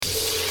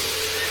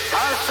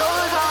So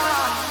we're gonna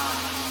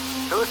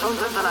do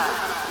something tonight.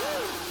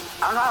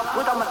 I'm gonna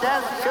put on my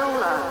dancing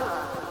shoes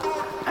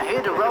and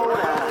hit the road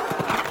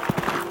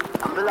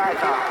and be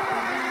like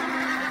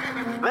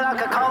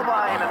a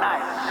cowboy in the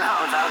night. You know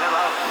what I'm talking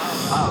about?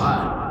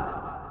 Alright.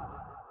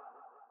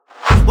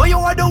 What you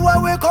wanna do when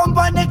we come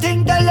on the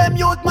thing? Tell them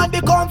youth man be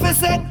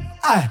confessing.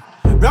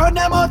 Run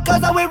them out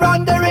cause we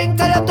run the ring.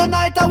 Tell them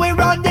tonight that we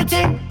run the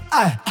thing.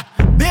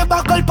 Be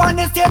buckle on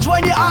the stage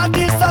when the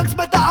artist sucks,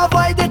 better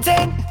avoid the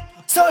thing.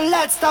 So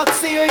let's talk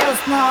serious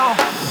now.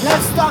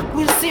 Let's talk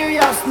real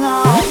serious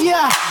now.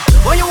 Yeah.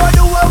 What you wanna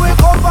do when we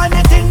come on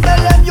the thing? Tell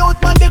them youth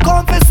man be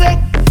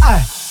confessing.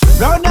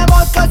 Run them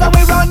out cause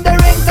we run the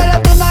ring. Tell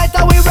them tonight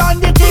that we run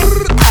the thing.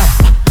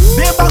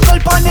 Be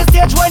buckle on the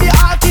stage when the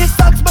artist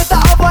sucks,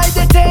 better avoid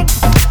the thing.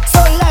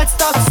 So let's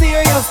talk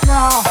serious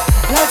now.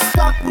 Let's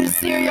talk real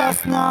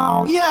serious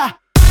now. Yeah.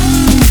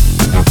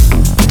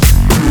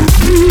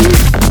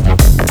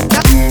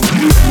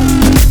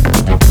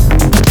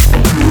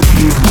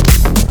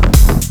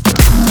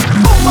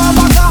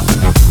 Bakka.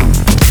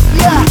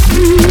 Yeah.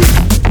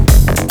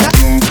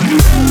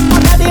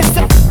 Bakka this,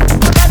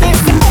 bakka this,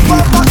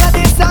 bakka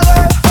this,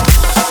 girl.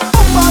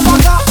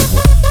 Bakka.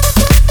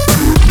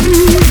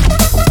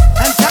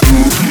 And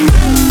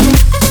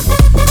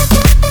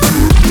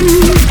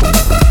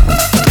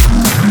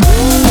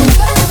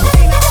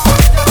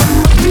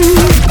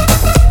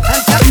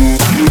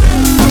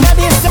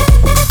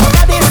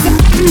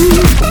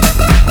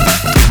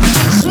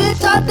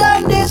sweeter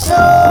than the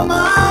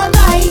summer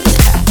night.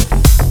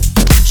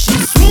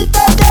 She's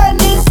sweeter than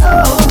the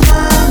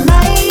summer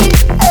night.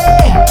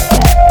 Hey.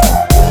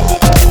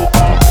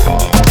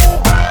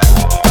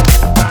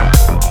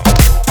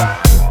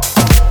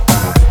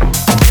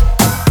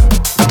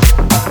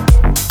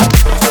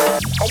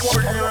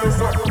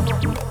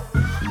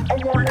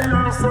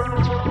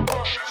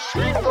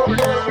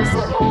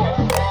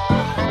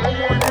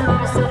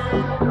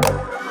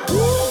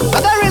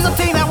 But there is a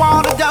thing I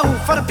want to do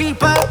for the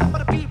people,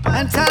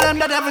 and tell them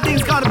that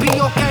everything's gonna be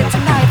okay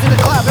tonight in the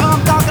club. You know what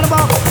I'm talking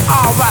about?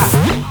 Alright.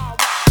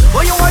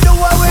 What you wanna do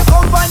when we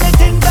come on the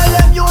thing? Tell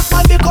them youth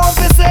man be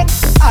confessing.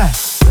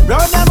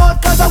 Run them out